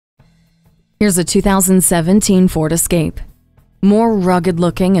Here's a 2017 Ford Escape. More rugged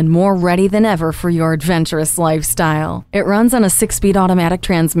looking and more ready than ever for your adventurous lifestyle. It runs on a 6-speed automatic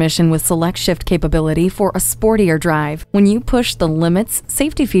transmission with select shift capability for a sportier drive. When you push the limits,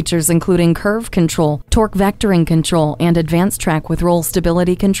 safety features including curve control, torque vectoring control, and advanced track with roll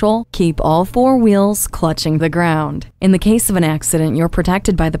stability control keep all 4 wheels clutching the ground. In the case of an accident, you're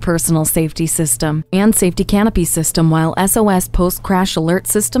protected by the personal safety system and safety canopy system, while SOS post-crash alert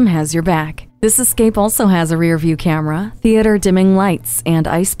system has your back. This Escape also has a rear-view camera, theater dimming lights, and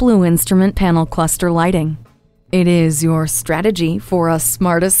ice blue instrument panel cluster lighting. It is your strategy for a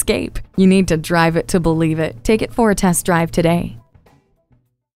smart escape. You need to drive it to believe it. Take it for a test drive today.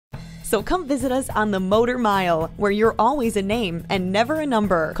 So come visit us on the Motor Mile, where you're always a name and never a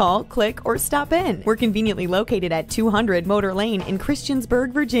number. Call, click, or stop in. We're conveniently located at 200 Motor Lane in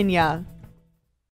Christiansburg, Virginia.